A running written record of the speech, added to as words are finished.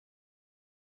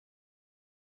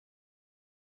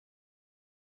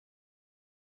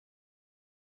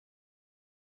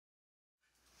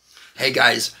Hey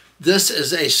guys, this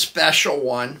is a special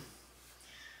one.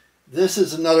 This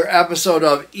is another episode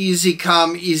of Easy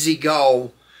Come, Easy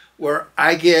Go, where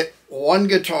I get one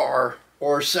guitar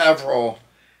or several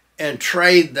and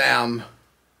trade them.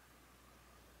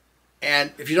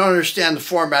 And if you don't understand the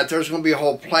format, there's going to be a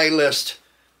whole playlist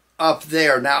up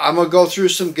there. Now, I'm going to go through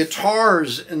some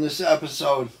guitars in this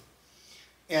episode.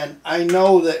 And I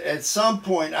know that at some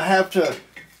point I have to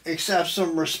accept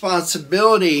some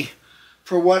responsibility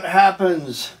for what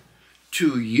happens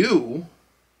to you.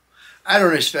 I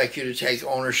don't expect you to take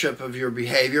ownership of your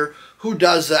behavior. Who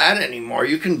does that anymore?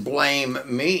 You can blame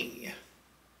me.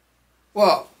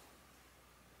 Well,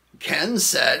 Ken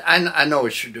said, I know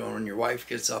what you're doing when your wife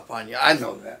gets up on you. I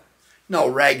know that. No,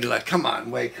 Regla, come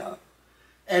on, wake up.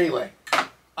 Anyway,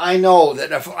 I know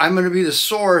that if I'm going to be the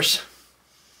source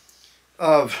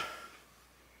of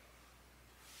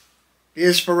the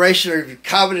inspiration of your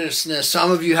covetousness,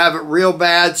 some of you have it real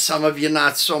bad, some of you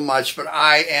not so much, but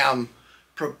I am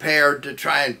prepared to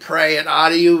try and pray it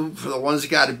out of you for the ones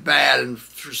that got it bad and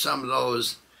for some of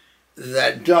those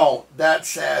that don't. That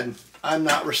said, I'm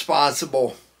not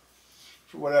responsible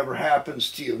for whatever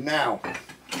happens to you. Now,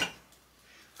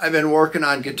 I've been working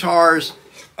on guitars.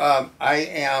 I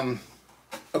am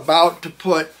about to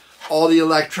put all the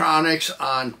electronics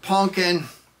on Punkin.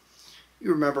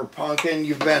 You remember Punkin.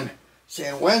 You've been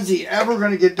saying, when's he ever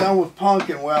going to get done with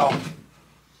Punkin? Well,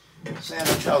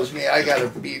 Santa tells me I got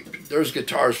to be, there's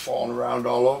guitars falling around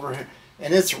all over here.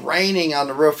 And it's raining on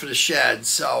the roof of the shed,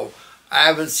 so I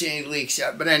haven't seen any leaks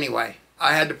yet. But anyway,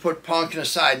 I had to put Punkin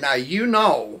aside. Now, you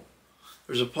know,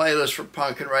 there's a playlist for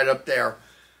Punkin right up there.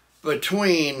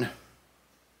 Between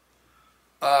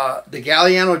the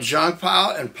Galliano Junk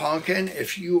Pile and Punkin,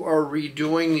 if you are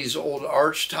redoing these old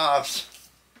arch tops,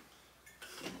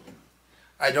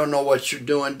 I don't know what you're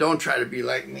doing. Don't try to be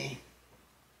like me.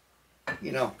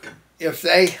 You know, if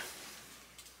they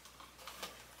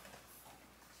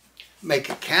make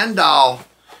a Ken doll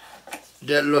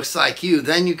that looks like you,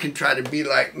 then you can try to be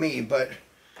like me. But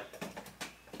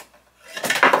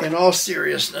in all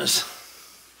seriousness,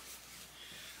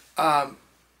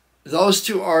 those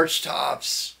two arch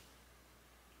tops,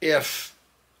 if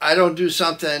I don't do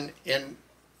something in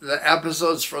the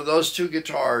episodes for those two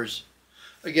guitars,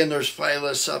 again, there's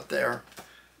playlists up there,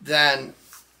 then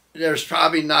there's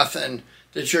probably nothing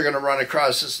that you're going to run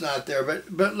across that's not there.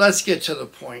 But let's get to the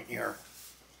point here.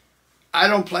 I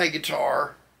don't play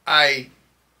guitar. I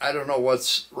don't know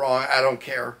what's wrong. I don't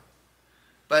care.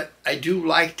 But I do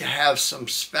like to have some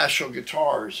special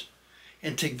guitars.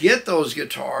 And to get those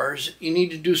guitars, you need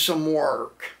to do some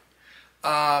work.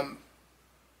 How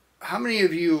many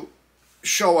of you,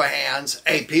 show of hands,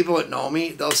 hey, people that know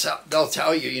me, they'll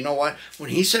tell you, you know what? When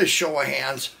he says show of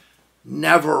hands,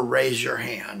 never raise your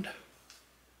hand.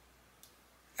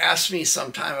 Ask me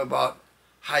sometime about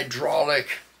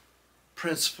hydraulic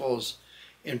principles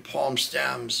in palm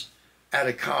stems at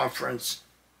a conference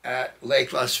at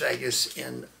Lake Las Vegas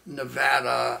in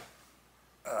Nevada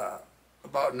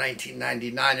about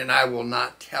 1999, and I will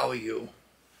not tell you.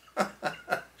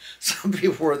 Some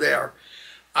people were there.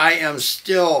 I am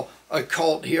still a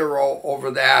cult hero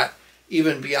over that,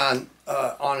 even beyond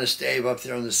Honest Dave up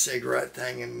there on the cigarette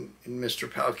thing and in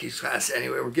Mr. Pelkey's class.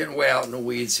 Anyway, we're getting way out in the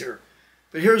weeds here.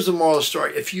 But here's the moral of the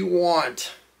story. If you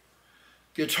want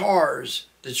guitars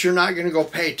that you're not going to go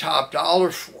pay top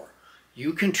dollar for,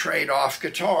 you can trade off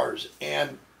guitars.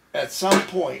 And at some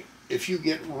point, if you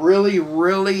get really,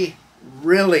 really,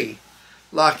 really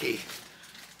lucky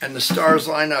and the stars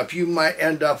line up, you might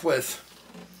end up with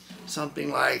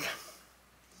something like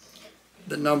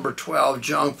the number 12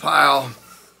 Junk Pile.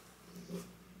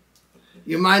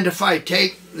 You mind if I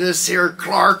take this here,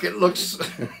 Clark? It looks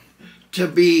to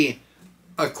be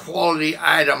a quality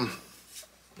item.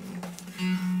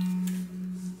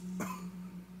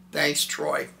 Thanks,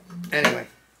 Troy. Anyway,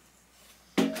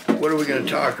 what are we going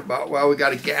to talk about? Well, we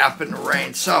got a gap in the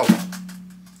rain. So,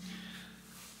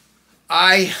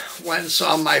 I went and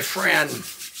saw my friend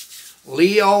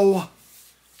Leo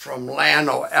from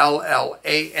Llano,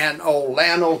 L-L-A-N-O,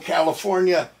 Llano,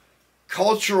 California,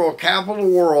 cultural capital of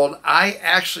the world. I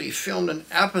actually filmed an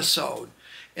episode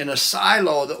in a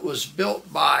silo that was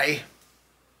built by,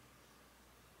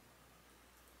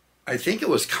 I think it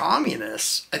was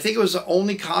communists. I think it was the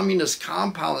only communist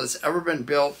compound that's ever been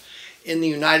built in the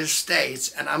United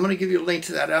States. And I'm going to give you a link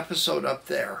to that episode up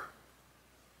there.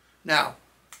 Now,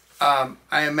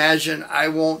 I imagine I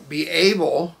won't be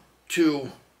able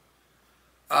to,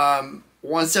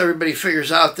 once everybody figures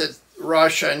out that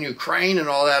Russia and Ukraine and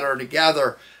all that are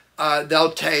together,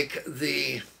 they'll take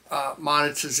the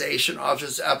monetization off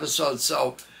this episode.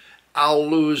 So I'll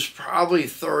lose probably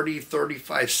 30,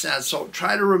 35 cents. So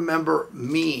try to remember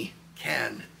me,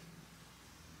 Ken.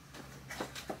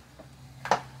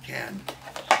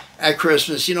 At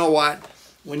Christmas, you know what?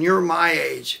 When you're my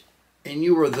age and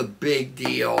you were the big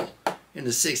deal in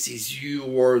the 60s, you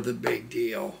were the big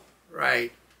deal,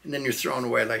 right? And then you're thrown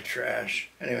away like trash.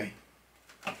 Anyway,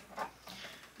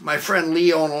 my friend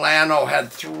Leo and Lano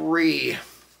had 3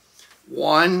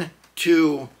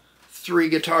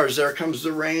 guitars. There comes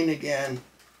the rain again.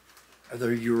 Are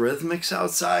there Eurythmics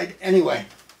outside? Anyway,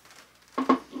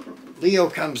 Leo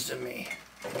comes to me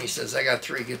and he says, I got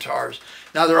 3 guitars.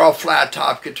 Now they're all flat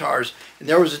top guitars. And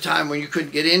there was a time when you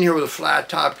couldn't get in here with a flat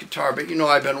top guitar, but you know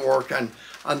I've been working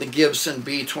on the Gibson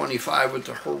B25 with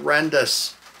the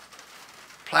horrendous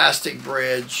plastic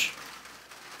bridge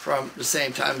from the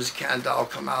same time as Ken Doll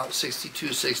come out,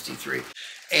 62, 63.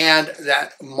 And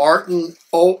that Martin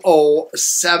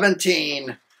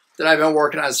 0017 that I've been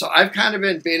working on. So I've kind of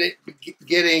been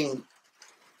getting,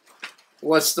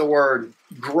 what's the word,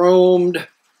 groomed,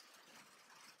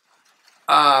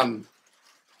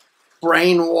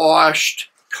 brainwashed,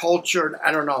 cultured,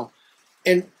 I don't know.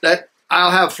 And that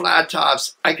I'll have flat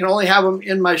tops. I can only have them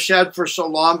in my shed for so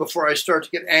long before I start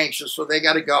to get anxious, so they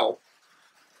got to go.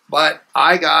 But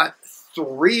I got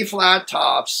 3 flat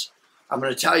tops. I'm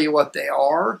going to tell you what they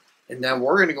are, and then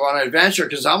we're going to go on an adventure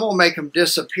because I'm going to make them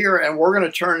disappear, and we're going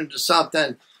to turn into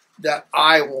something that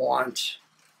I want.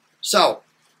 So,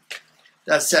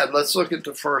 that said, let's look at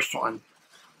the first one.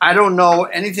 I don't know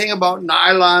anything about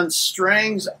nylon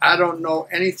strings. I don't know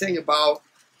anything about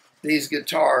these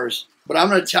guitars, but I'm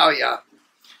going to tell you,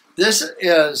 this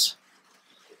is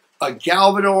a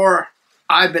Galvador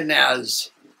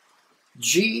Ibanez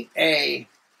GA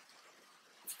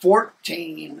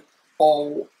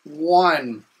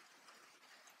 1401.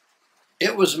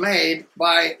 It was made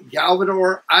by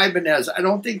Galvador Ibanez. I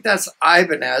don't think that's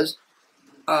Ibanez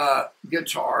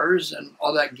guitars and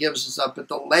all that gives us up, but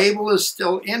the label is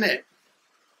still in it.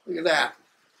 Look at that.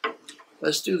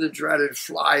 Let's do the dreaded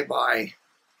flyby.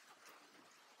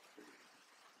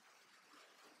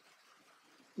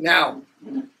 Now,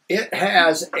 it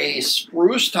has a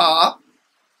spruce top,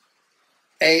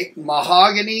 a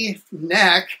mahogany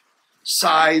neck,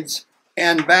 sides,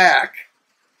 and back.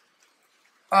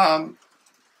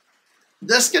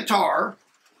 This guitar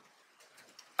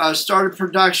started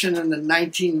production in the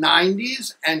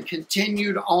 1990s and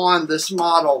continued on this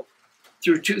model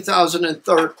through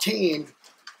 2013.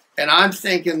 And I'm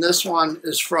thinking this one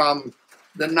is from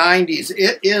the 90s.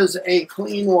 It is a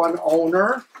clean one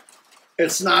owner.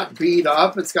 It's not beat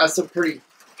up. It's got some pretty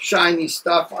shiny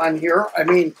stuff on here. I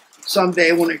mean,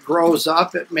 someday when it grows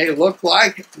up, it may look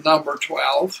like number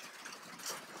 12.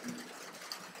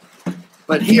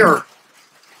 But here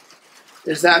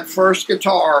is that first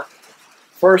guitar,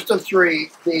 first of 3,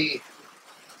 the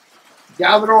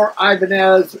Galvador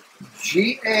Ibanez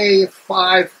GA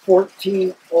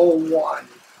 51401.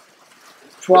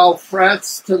 12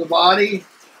 frets to the body,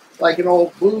 like an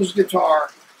old blues guitar.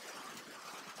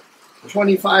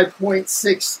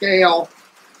 25.6 scale,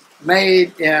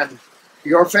 made in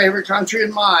your favorite country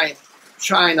and mine,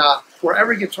 China, where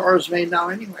every guitar is made now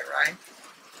anyway, right?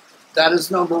 That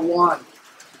is number 1.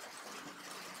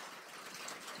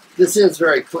 This is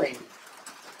very clean.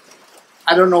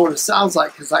 I don't know what it sounds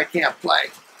like because I can't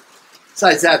play.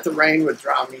 Besides that, the rain would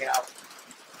drown me out.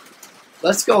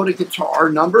 Let's go to guitar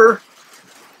number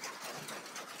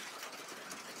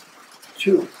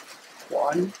 2.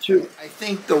 1, 2. I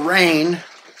think the rain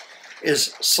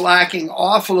is slacking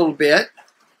off a little bit,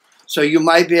 so you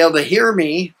might be able to hear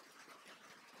me,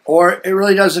 or it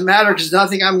really doesn't matter because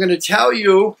nothing I'm going to tell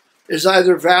you is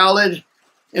either valid,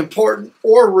 important,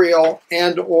 or real,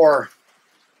 and or.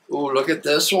 Ooh, look at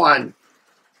this one.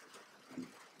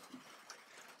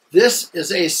 This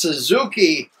is a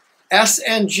Suzuki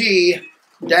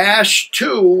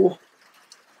SNG-2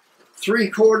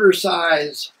 3/4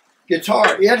 size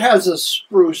guitar. It has a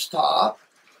spruce top,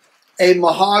 a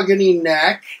mahogany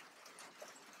neck,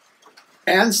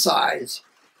 and size.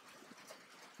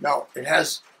 No, it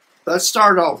has, let's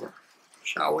start over,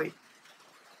 shall we?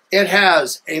 It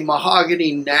has a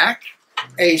mahogany neck,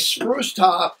 a spruce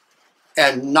top,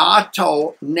 and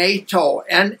NATO,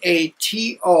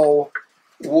 N-A-T-O,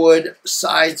 wood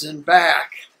sides and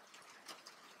back.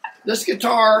 This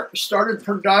guitar started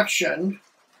production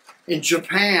in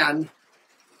Japan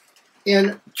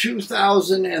in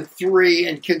 2003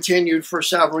 and continued for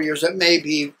several years. It may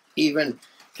be even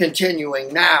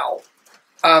continuing now.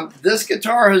 This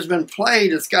guitar has been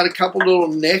played. It's got a couple little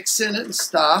nicks in it and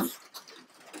stuff.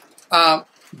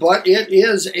 But it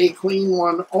is a clean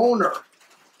one owner.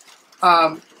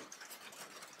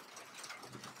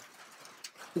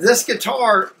 this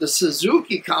guitar, the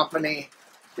Suzuki company,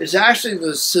 is actually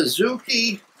the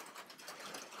Suzuki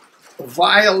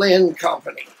Violin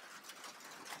Company.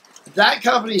 That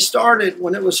company started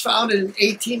when it was founded in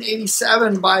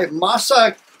 1887 by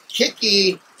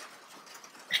Masakiki,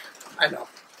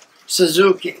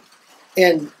 Suzuki.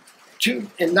 In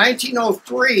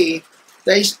 1903,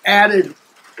 they added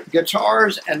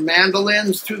guitars and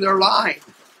mandolins to their line.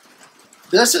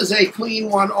 This is a clean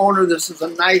one owner. This is a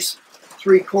nice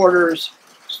 3/4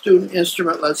 student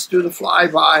instrument. Let's do the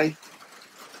flyby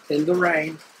in the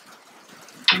rain.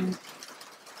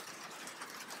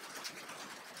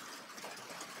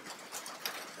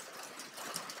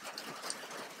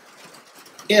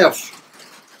 If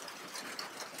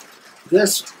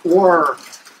this were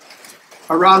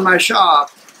around my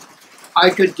shop, I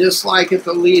could dislike it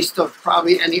the least of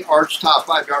probably any archtop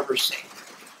I've ever seen.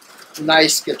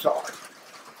 Nice guitar.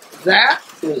 That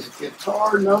is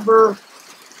guitar number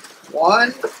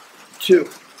 1, 2.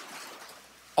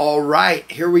 All right,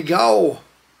 here we go.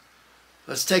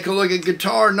 Let's take a look at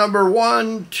guitar number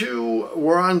 1, 2.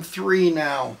 We're on 3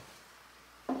 now.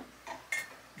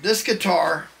 This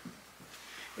guitar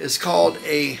is called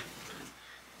a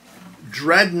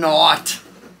Dreadnought.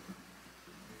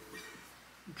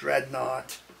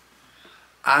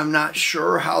 I'm not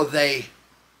sure how they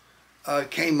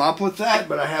came up with that,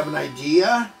 but I have an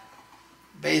idea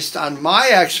based on my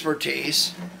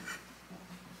expertise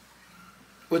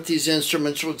with these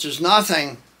instruments, which is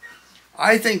nothing.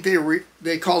 I think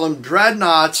they call them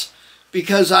dreadnoughts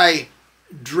because I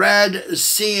dread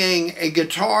seeing a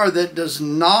guitar that does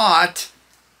not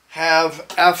have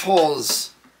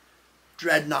F-holes.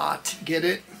 Dreadnought, get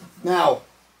it? Now,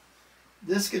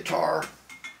 this guitar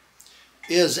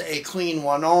is a clean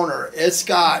one owner. It's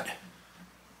got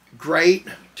great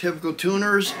typical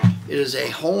tuners. It is a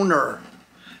Hohner.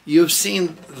 You've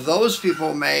seen those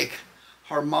people make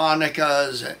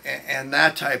harmonicas and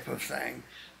that type of thing.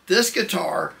 This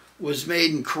guitar was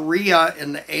made in Korea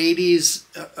in the 80s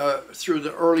through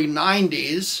the early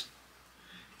 90s.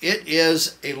 It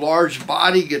is a large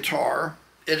body guitar.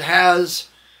 It has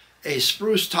a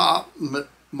spruce top,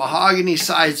 mahogany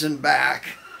sides and back,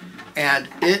 and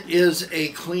it is a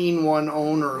clean one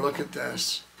owner. Look at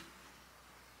this.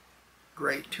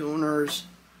 Great tuners.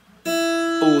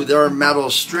 Oh, there are metal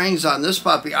strings on this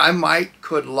puppy. I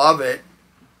could love it.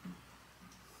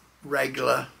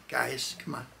 Regular, guys,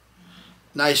 come on.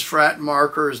 Nice fret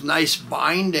markers, nice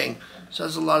binding. So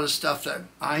there's a lot of stuff that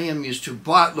I am used to.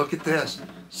 But look at this.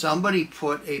 Somebody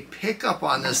put a pickup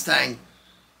on this thing.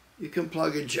 You can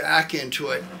plug a jack into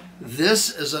it. This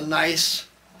is a nice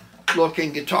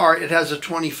looking guitar. It has a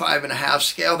 25.5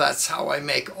 scale. That's how I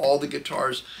make all the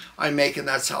guitars I make, and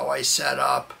that's how I set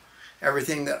up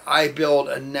everything that I build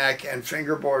a neck and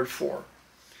fingerboard for.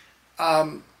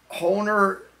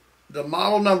 Hohner, the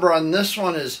model number on this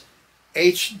one is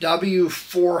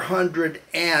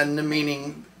HW400N,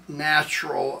 meaning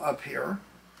natural up here.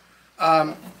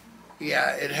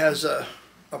 Yeah, it has a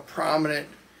prominent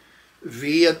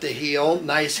V at the heel,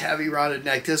 nice heavy rounded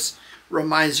neck. This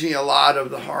reminds me a lot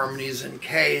of the Harmonies and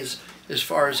Ks as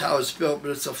far as how it's built, but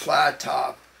it's a flat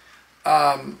top.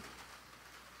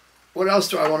 What else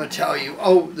do I want to tell you?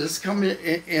 Oh, this is coming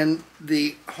in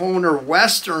the Hohner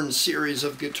Western series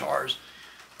of guitars.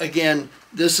 Again,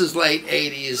 this is late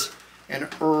 80s and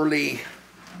early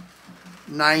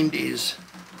 90s.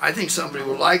 I think somebody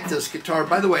will like this guitar.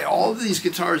 By the way, all of these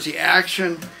guitars, the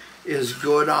action is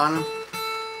good on them.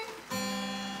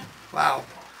 Wow.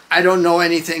 I don't know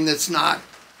anything that's not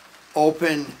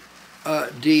open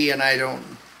D, and I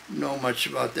don't know much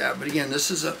about that. But again, this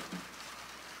is a,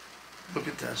 look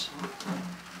at this.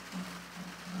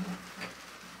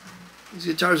 These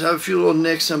guitars have a few little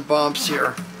nicks and bumps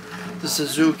here. The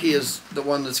Suzuki is the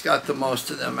one that's got the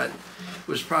most of them. It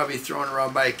was probably thrown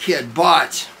around by a kid.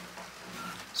 But,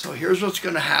 so here's what's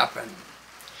going to happen.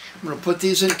 I'm going to put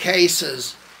these in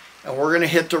cases, and we're going to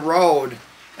hit the road,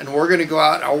 and we're going to go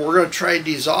out, and we're going to trade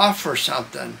these off for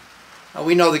something. Now,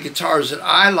 we know the guitars that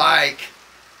I like,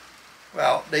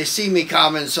 well, they see me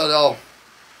coming, so they'll,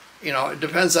 you know, it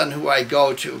depends on who I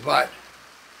go to, but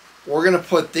we're going to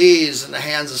put these in the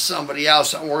hands of somebody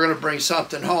else, and we're going to bring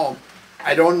something home.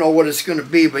 I don't know what it's going to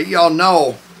be, but y'all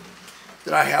know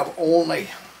that I have only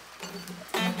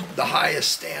the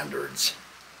highest standards.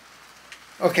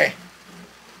 Okay,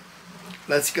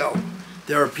 let's go.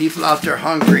 There are people out there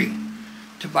hungry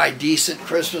to buy decent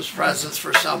Christmas presents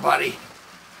for somebody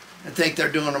and think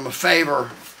they're doing them a favor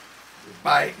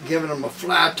by giving them a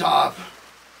flat top.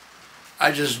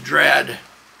 I just dread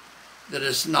that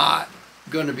it's not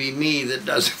going to be me that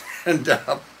doesn't end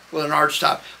up with an arch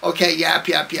top. Okay, yap,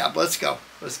 yap, yap. Let's go.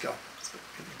 Let's go.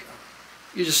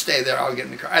 You just stay there. I'll get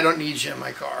in the car. I don't need you in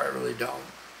my car. I really don't.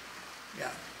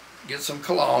 Yeah. Get some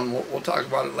cologne. We'll talk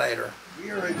about it later.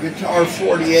 Here at Guitar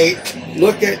 48.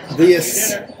 Look at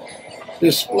this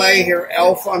display here.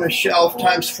 Elf on a Shelf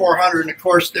times 400. And of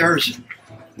course, there's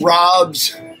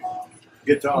Rob's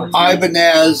guitar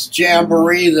Ibanez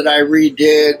Jamboree that I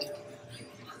redid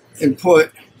and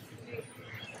put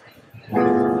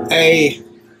a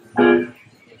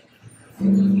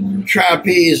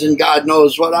trapeze and God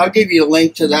knows what. I'll give you a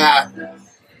link to that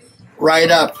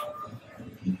right up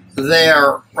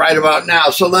there right about now.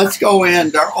 So let's go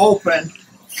in. They're open.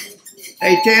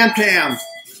 Hey, Tam.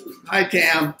 Hi,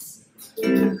 Tam.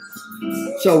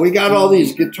 So we got all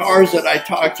these guitars that I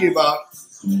talked to you about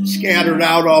scattered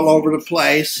out all over the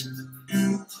place.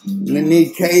 And they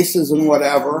need cases and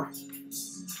whatever.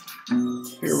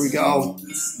 Here we go.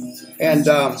 And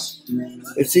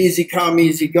it's easy come,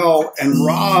 easy go. And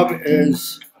Rob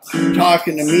is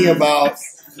talking to me about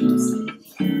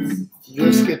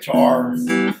this guitar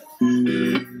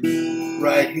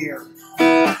right here.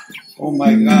 Oh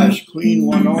my gosh, clean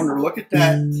one owner. Look at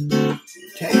that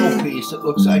tailpiece. It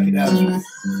looks like it has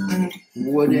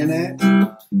wood in it.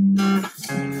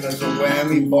 There's a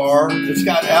whammy bar. It's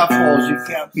got F-holes. You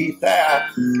can't beat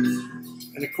that.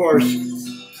 And of course,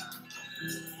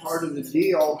 part of the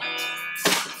deal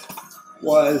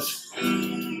was,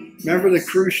 remember the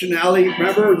Crucianelli?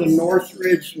 Remember the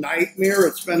Northridge Nightmare?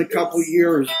 It's been a couple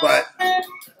years, but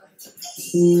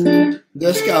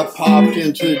this got popped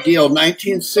into the deal.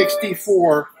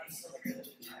 1964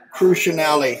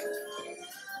 Crucianelli.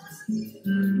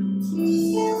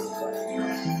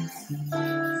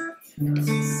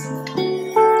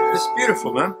 It's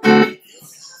beautiful, man.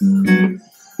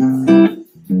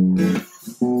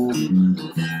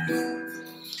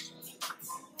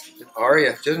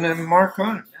 Aria doesn't have a mark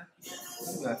on it.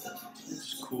 Look at that.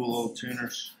 Just cool old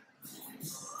tuners.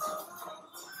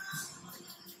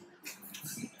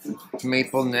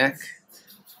 Maple neck,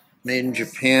 made in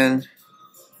Japan.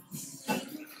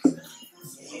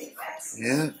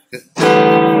 Yeah.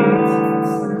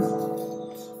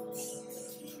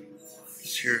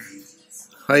 It's your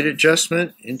height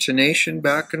adjustment, intonation,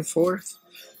 back and forth.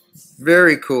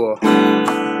 Very cool.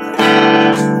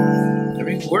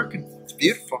 Everything's working. It's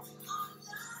beautiful.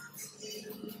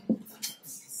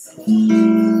 I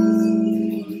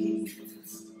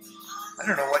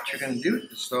don't know what you're going to do with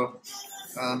this, though.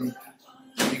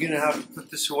 You're going to have to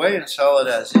put this away and sell it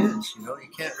as is. You know, you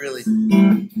can't really.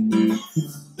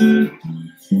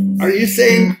 Are you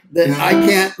saying that I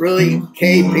can't really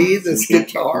KP this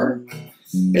guitar?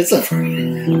 It's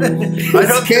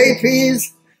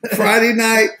KP's Friday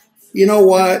night. You know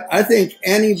what? I think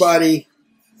anybody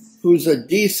who's a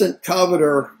decent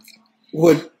coveter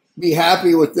would be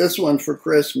happy with this one for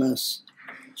Christmas.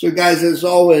 So guys, as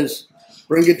always,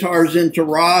 bring guitars into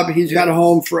Rob. He's got a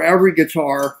home for every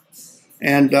guitar.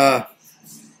 And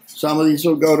some of these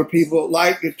will go to people that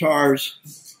like guitars.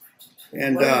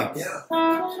 And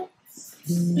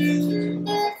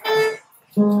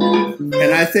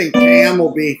and I think Tam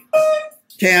will be,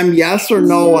 Tam, yes or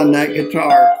no on that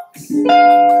guitar?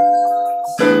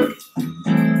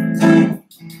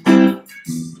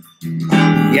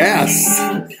 Yes.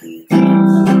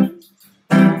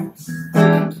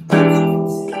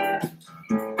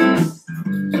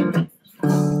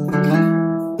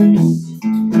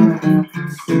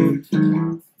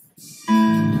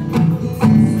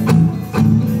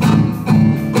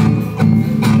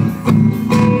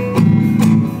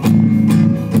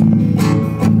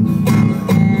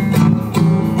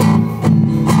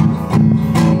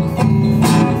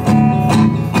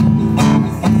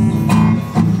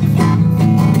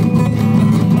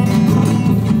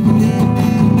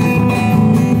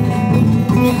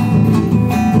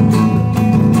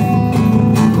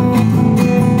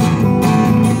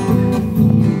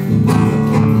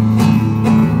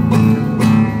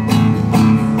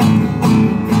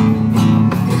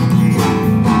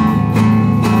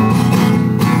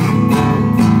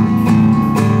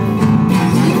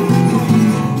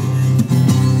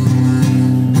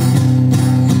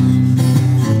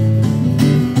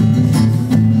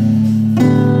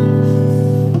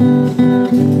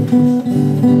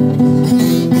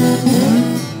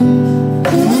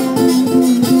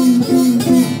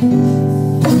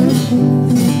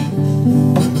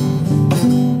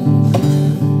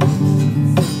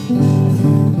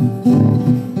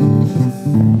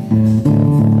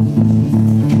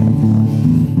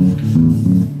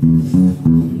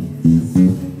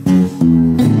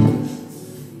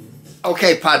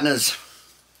 Okay, partners,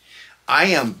 I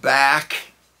am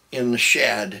back in the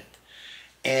shed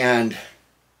And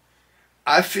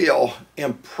I feel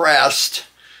impressed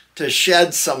to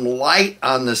shed some light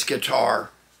on this guitar.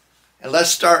 And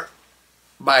let's start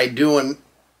by doing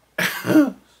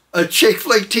a chick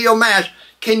flick teal match.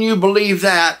 Can you believe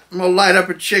that? I'm going to light up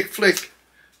a chick flick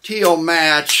teal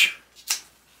match.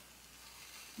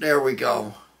 There we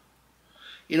go.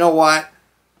 You know what?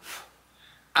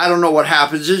 I don't know what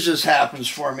happens. It just happens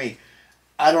for me.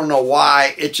 I don't know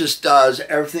why. It just does.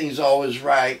 Everything's always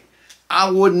right.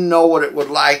 I wouldn't know what it would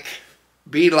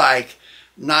be like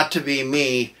not to be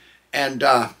me. And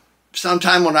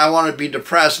sometime when I want to be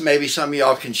depressed, maybe some of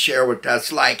y'all can share what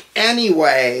that's like.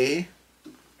 Anyway,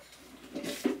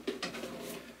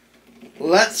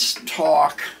 let's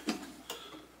talk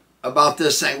about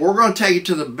this thing. We're going to take it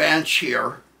to the bench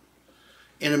here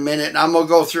in a minute, and I'm going to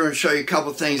go through and show you a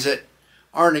couple things that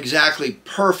aren't exactly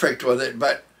perfect with it,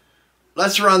 but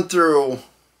let's run through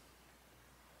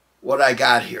what I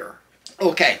got here.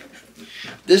 Okay,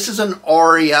 this is an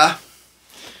Aria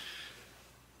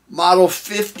model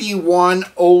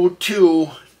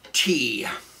 5102T.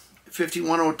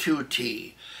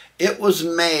 5102T. It was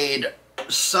made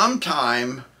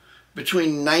sometime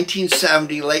between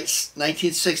 1970, late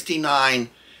 1969,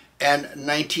 and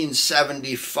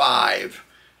 1975.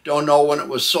 Don't know when it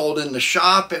was sold in the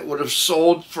shop. It would have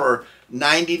sold for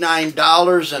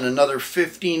 $99 and another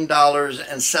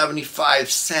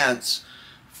 $15.75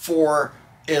 for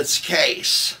its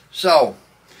case. So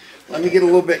let me get a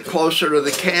little bit closer to the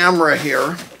camera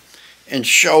here and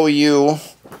show you.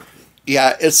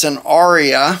 Yeah, it's an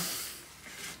Aria.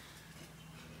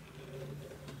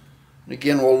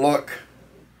 Again, we'll look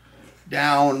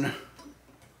down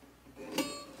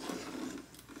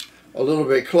a little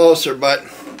bit closer, but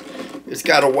it's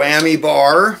got a whammy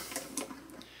bar.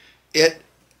 It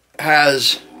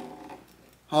has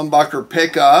humbucker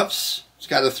pickups. It's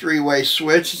got a 3-way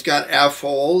switch. It's got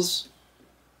F-holes,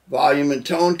 volume and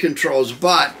tone controls.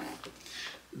 But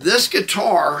this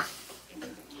guitar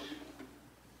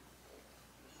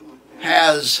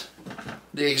has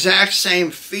the exact same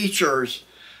features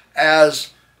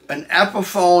as an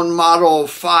Epiphone model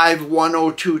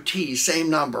 5102T, same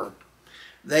number.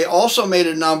 They also made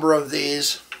a number of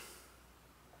these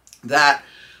that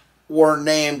were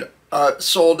named,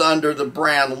 sold under the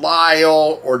brand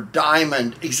Lyle or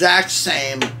Diamond, exact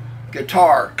same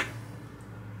guitar.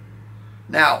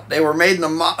 Now, they were made in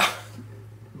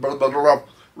the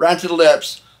rented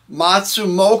lips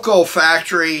Matsumoto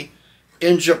factory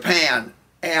in Japan.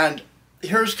 And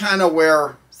here's kind of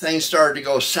where things started to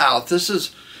go south. This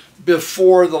is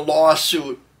before the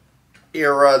lawsuit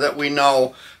era that we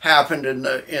know happened in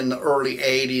the early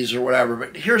 80s or whatever.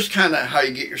 But here's kind of how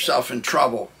you get yourself in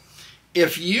trouble.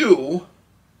 If you,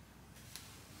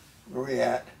 where are we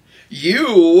at?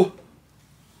 You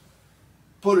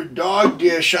put a dog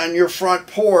dish on your front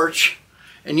porch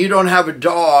and you don't have a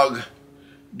dog,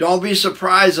 don't be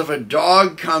surprised if a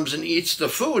dog comes and eats the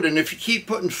food. And if you keep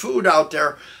putting food out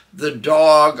there, the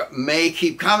dog may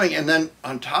keep coming. And then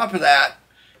on top of that,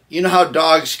 you know how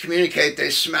dogs communicate. They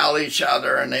smell each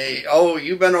other and they, oh,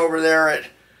 you've been over there at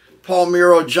Paul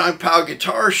Miro Junk Pile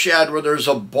Guitar Shed where there's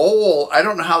a bowl. I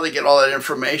don't know how they get all that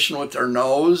information with their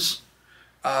nose.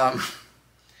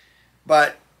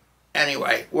 But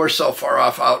anyway, we're so far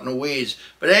off out in the weeds.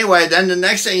 But anyway, then the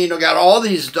next thing you know, got all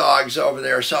these dogs over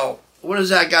there. So what has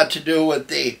that got to do with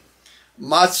the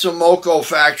Matsumoto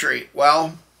factory?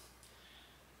 Well,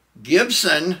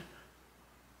 Gibson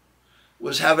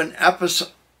was having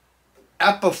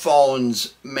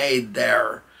Epiphones made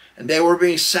there, and they were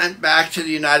being sent back to the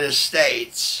United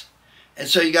States. And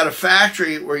so you got a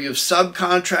factory where you've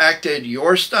subcontracted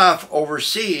your stuff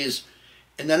overseas,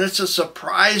 and then it's a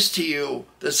surprise to you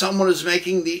that someone is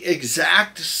making the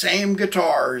exact same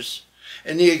guitars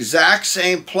in the exact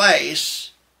same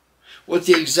place with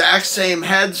the exact same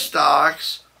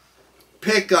headstocks,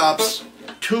 pickups,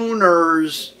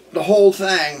 tuners, the whole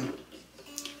thing,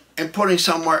 and putting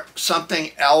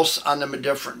something else on them, a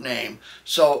different name.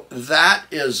 So that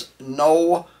is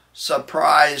no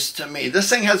surprise to me. This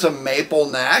thing has a maple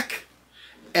neck,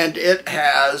 and it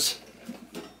has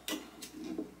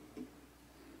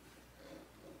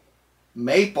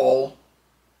maple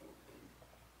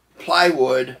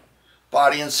plywood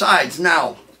body and sides.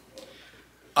 Now,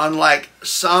 unlike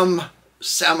some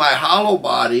semi-hollow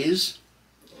bodies,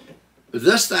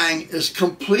 this thing is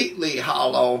completely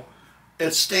hollow.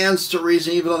 It stands to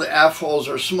reason even though the F-holes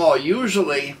are small.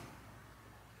 Usually,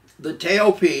 the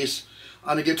tailpiece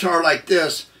on a guitar like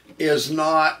this is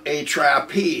not a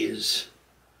trapeze.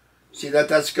 See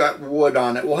that's got wood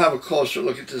on it. We'll have a closer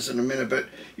look at this in a minute, but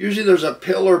usually there's a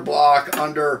pillar block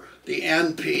under the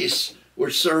end piece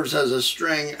which serves as a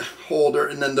string holder,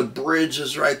 and then the bridge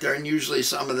is right there, and usually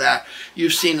some of that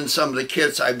you've seen in some of the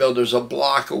kits I build, there's a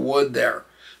block of wood there.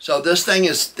 So this thing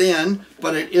is thin,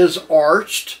 but it is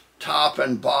arched top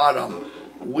and bottom.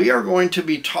 We are going to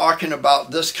be talking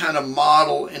about this kind of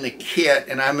model in a kit,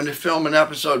 and I'm going to film an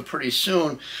episode pretty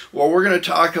soon where we're going to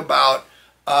talk about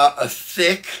a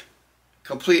thick,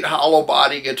 complete hollow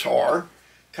body guitar,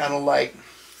 kind of like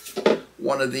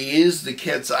one of these, the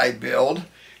kits I build.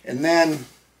 And then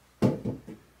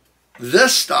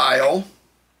this style,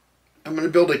 I'm going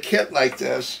to build a kit like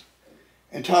this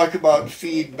and talk about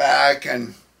feedback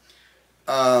and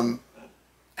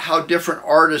how different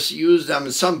artists use them.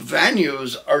 And some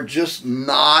venues are just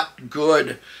not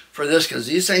good for this because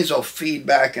these things will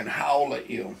feedback and howl at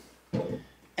you.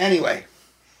 Anyway,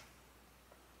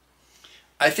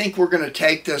 I think we're going to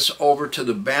take this over to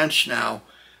the bench now,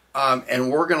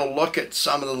 and we're going to look at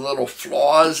some of the little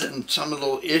flaws and some of the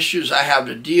little issues I have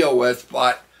to deal with.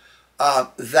 But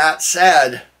that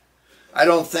said, I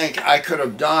don't think I could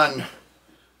have done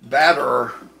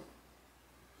better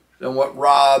than what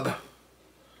Rob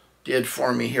did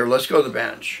for me here. Let's go to the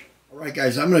bench. All right,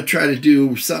 guys, I'm going to try to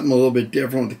do something a little bit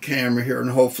different with the camera here,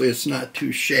 and hopefully it's not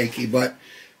too shaky, but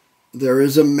there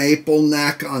is a maple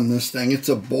neck on this thing. It's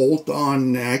a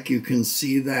bolt-on neck. You can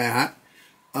see that.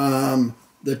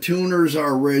 The tuners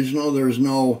are original. There's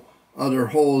no other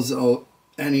holes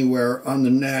anywhere on the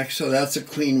neck, so that's a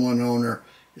clean one owner.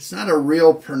 It's not a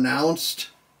real pronounced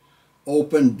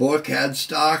open book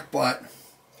headstock, but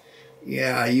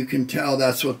yeah, you can tell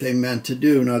that's what they meant to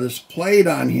do. Now this plate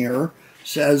on here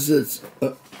says it's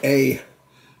a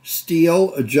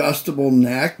steel adjustable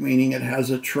neck, meaning it has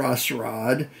a truss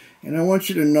rod. And I want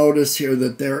you to notice here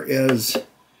that there is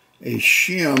a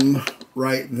shim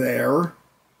right there.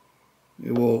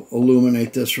 It will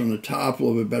illuminate this from the top a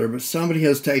little bit better, but somebody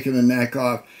has taken the neck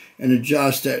off and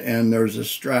adjusted it, and there's a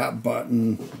strap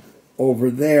button over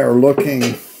there.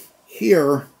 Looking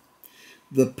here,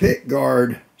 the pick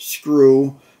guard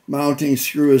screw, mounting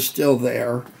screw is still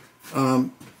there.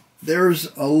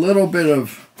 There's a little bit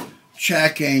of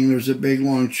checking. There's a big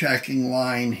long checking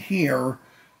line here,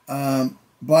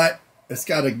 but it's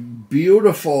got a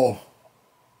beautiful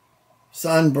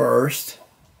sunburst.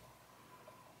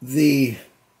 The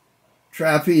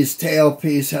trapeze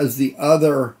tailpiece has the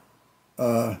other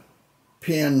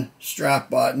pin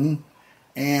strap button,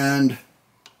 and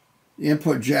the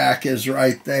input jack is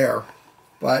right there.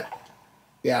 But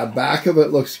yeah, back of it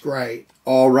looks great.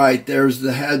 All right, there's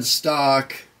the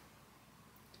headstock.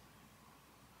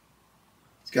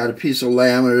 It's got a piece of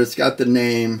laminate. It's got the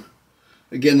name.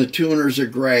 Again, the tuners are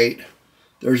great.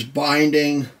 There's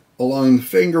binding along the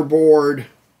fingerboard.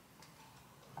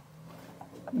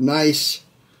 Nice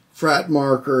fret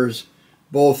markers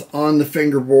both on the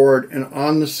fingerboard and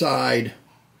on the side.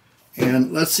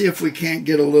 And let's see if we can't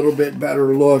get a little bit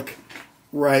better look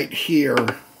right here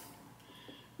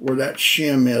where that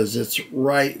shim is. It's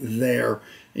right there,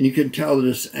 and you can tell that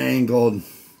it's angled.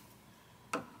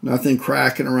 Nothing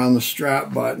cracking around the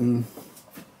strap button.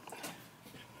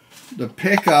 The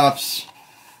pickups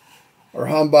are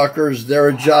humbuckers. They're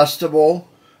adjustable.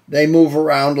 They move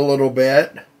around a little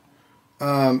bit.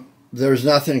 There's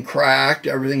nothing cracked.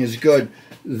 Everything is good.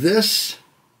 This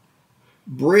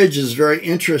bridge is very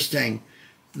interesting.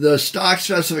 The stock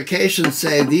specifications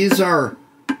say these are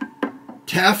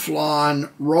Teflon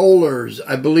rollers.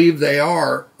 I believe they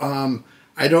are.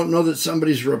 I don't know that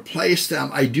somebody's replaced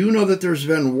them. I do know that there's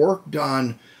been work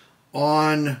done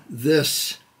on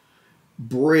this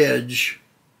bridge.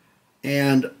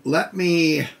 And let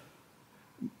me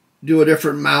do a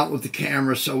different mount with the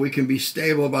camera so we can be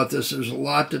stable about this. There's a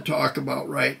lot to talk about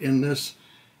right in this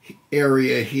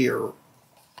area here.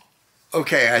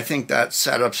 Okay, I think that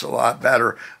setup's a lot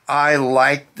better. I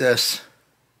like this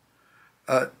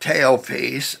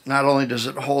tailpiece. Not only does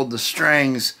it hold the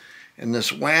strings in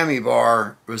this whammy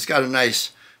bar, but it's got a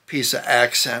nice piece of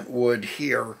accent wood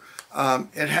here.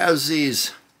 It has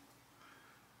these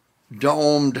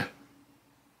domed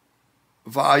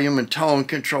volume and tone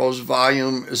controls.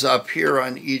 Volume is up here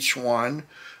on each one.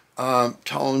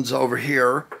 Tones over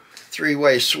here.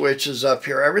 Three-way switches up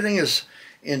here. Everything is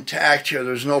intact here.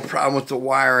 There's no problem with the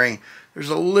wiring. There's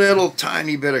a little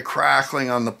tiny bit of crackling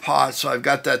on the pot, so I've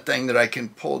got that thing that I can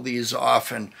pull these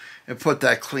off and put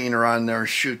that cleaner on there and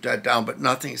shoot that down, but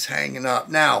nothing's hanging up.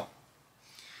 Now,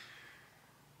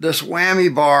 this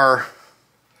whammy bar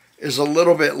is a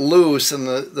little bit loose, and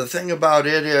the thing about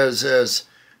it is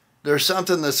there's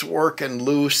something that's working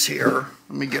loose here.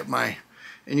 Let me get my,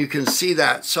 and you can see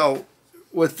that. So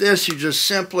with this, you just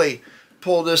simply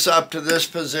pull this up to this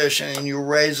position and you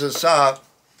raise this up,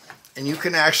 and you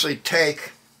can actually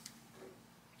take,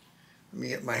 let me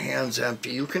get my hands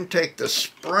empty, you can take the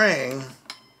spring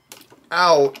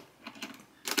out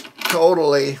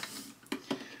totally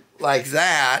like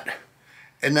that,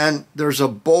 and then there's a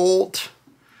bolt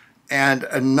and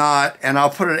a nut, and I'll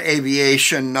put an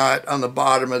aviation nut on the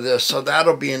bottom of this, so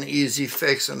that'll be an easy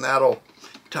fix, and that'll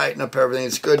tighten up everything.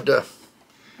 It's good to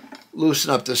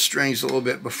loosen up the strings a little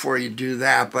bit before you do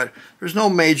that, but there's no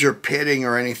major pitting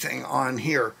or anything on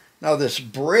here. Now this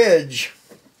bridge,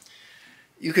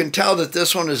 you can tell that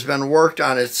this one has been worked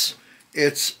on. It's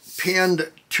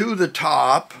pinned to the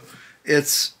top.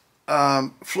 It's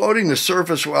floating the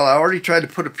surface well. I already tried to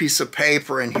put a piece of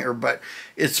paper in here, but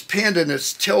it's pinned and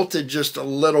it's tilted just a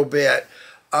little bit.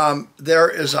 There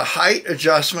is a height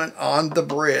adjustment on the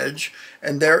bridge,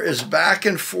 and there is back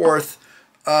and forth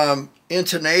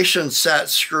intonation set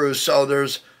screws. So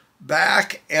there's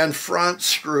back and front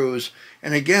screws.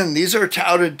 And again, these are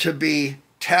touted to be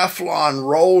Teflon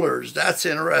rollers. That's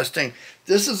interesting.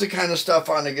 This is the kind of stuff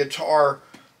on a guitar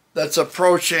that's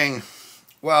approaching,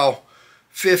 well,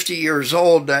 50 years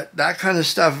old. That kind of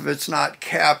stuff, if it's not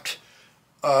kept,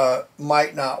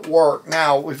 might not work.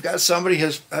 Now, we've got somebody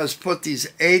has put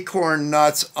these acorn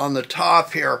nuts on the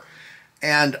top here,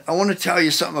 and I want to tell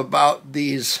you something about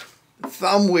these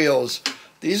thumb wheels.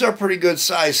 These are pretty good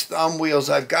sized thumb wheels.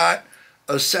 I've got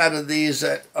a set of these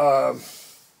that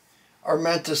are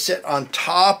meant to sit on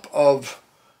top of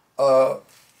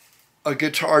a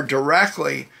guitar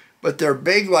directly, but they're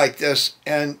big like this,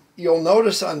 and you'll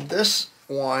notice on this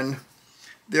one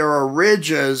there are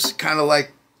ridges kind of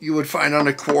like you would find on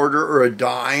a quarter or a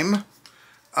dime.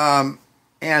 And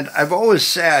I've always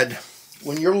said,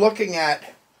 when you're looking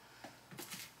at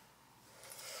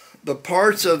the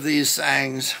parts of these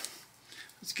things,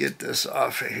 let's get this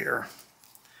off of here.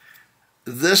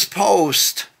 This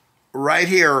post right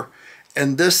here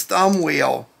and this thumb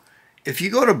wheel, if you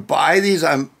go to buy these,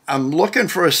 I'm looking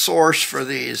for a source for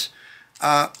these,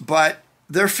 but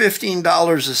they're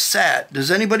 $15 a set.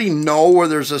 Does anybody know where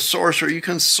there's a source where you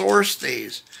can source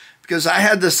these? Because I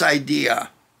had this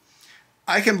idea.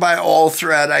 I can buy all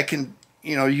thread. I can,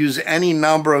 use any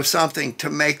number of something to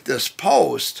make this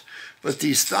post. But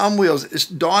these thumb wheels, it's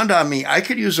dawned on me, I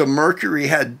could use a Mercury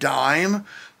head dime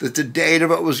that the date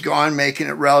of it was gone, making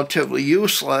it relatively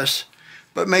useless,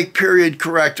 but make period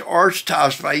correct arch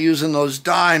tops by using those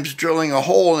dimes, drilling a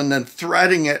hole, and then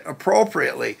threading it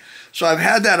appropriately. So I've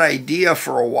had that idea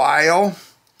for a while.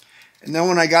 And then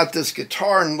when I got this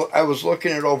guitar and I was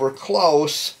looking it over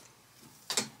close,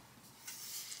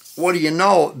 what do you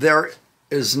know? There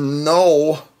is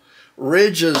no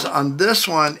ridges on this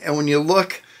one. And when you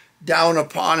look down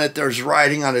upon it, there's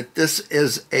writing on it. This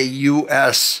is a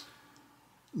US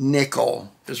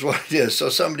nickel is what it is. So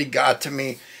somebody got to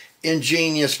me.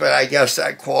 Ingenious, but I guess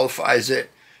that qualifies it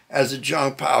as a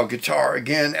junk pile guitar.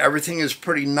 Again, everything is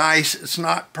pretty nice. It's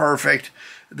not perfect.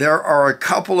 There are a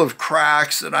couple of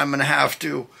cracks that I'm going to have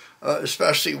to,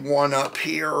 especially one up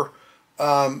here.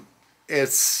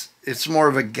 It's more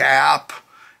of a gap,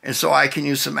 and so I can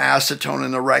use some acetone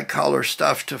and the right color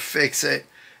stuff to fix it.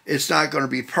 It's not going to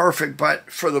be perfect,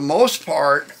 but for the most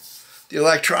part, the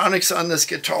electronics on this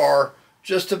guitar,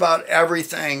 just about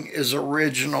everything is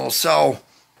original. So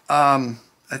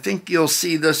I think you'll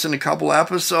see this in a couple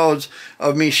episodes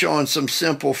of me showing some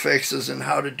simple fixes and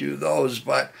how to do those.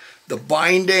 But the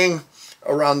binding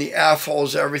around the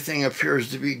F-holes, everything appears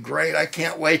to be great. I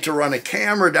can't wait to run a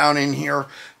camera down in here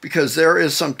because there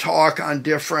is some talk on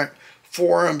different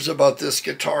forums about this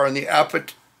guitar, and the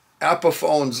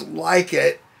Epiphones like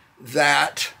it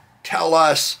that tell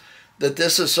us that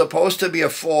this is supposed to be a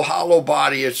full hollow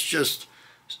body. It's just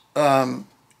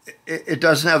it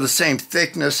doesn't have the same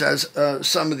thickness as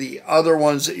some of the other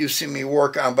ones that you've seen me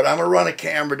work on. But I'm going to run a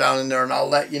camera down in there and I'll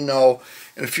let you know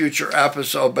in a future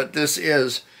episode. But this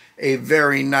is a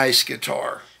very nice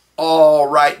guitar. All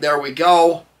right, there we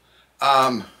go.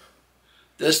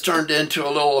 This turned into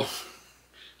a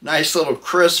nice little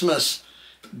Christmas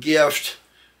gift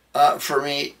for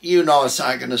me. You know it's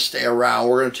not going to stay around.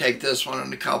 We're going to take this one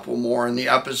and a couple more, and the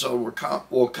episode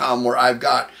will come where I've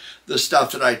got the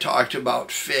stuff that I talked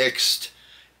about fixed,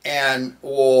 and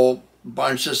we'll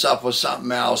bunch this up with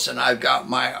something else, and I've got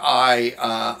my eye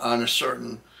on a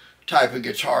certain type of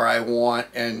guitar I want.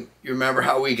 And you remember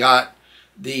how we got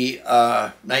the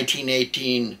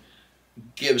 1918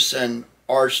 Gibson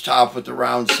arch top with the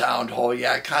round sound hole?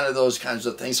 Yeah, kind of those kinds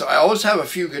of things. So I always have a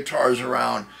few guitars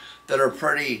around that are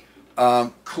pretty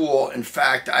cool. In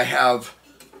fact, I have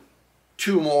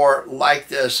two more like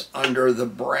this under the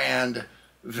brand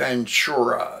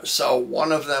Ventura. So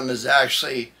one of them is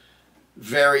actually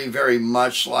very, very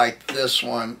much like this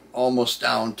one, almost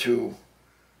down to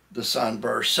the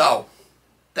sunburst. So,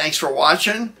 thanks for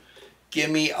watching. Give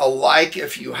me a like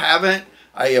if you haven't.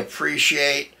 I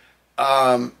appreciate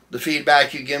the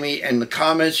feedback you give me and the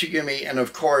comments you give me. And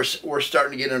of course, we're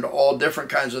starting to get into all different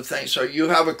kinds of things. So you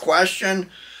have a question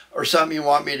or something you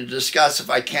want me to discuss, if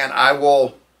I can, I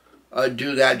will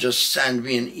do that. Just send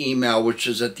me an email, which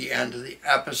is at the end of the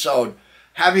episode.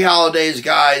 Happy holidays,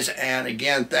 guys. And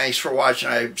again, thanks for watching.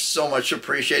 I so much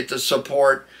appreciate the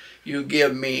support you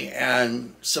give me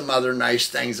and some other nice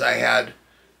things I had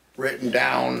written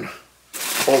down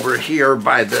over here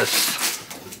by this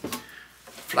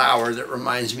flower that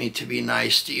reminds me to be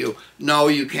nice to you. No,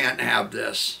 you can't have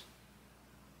this.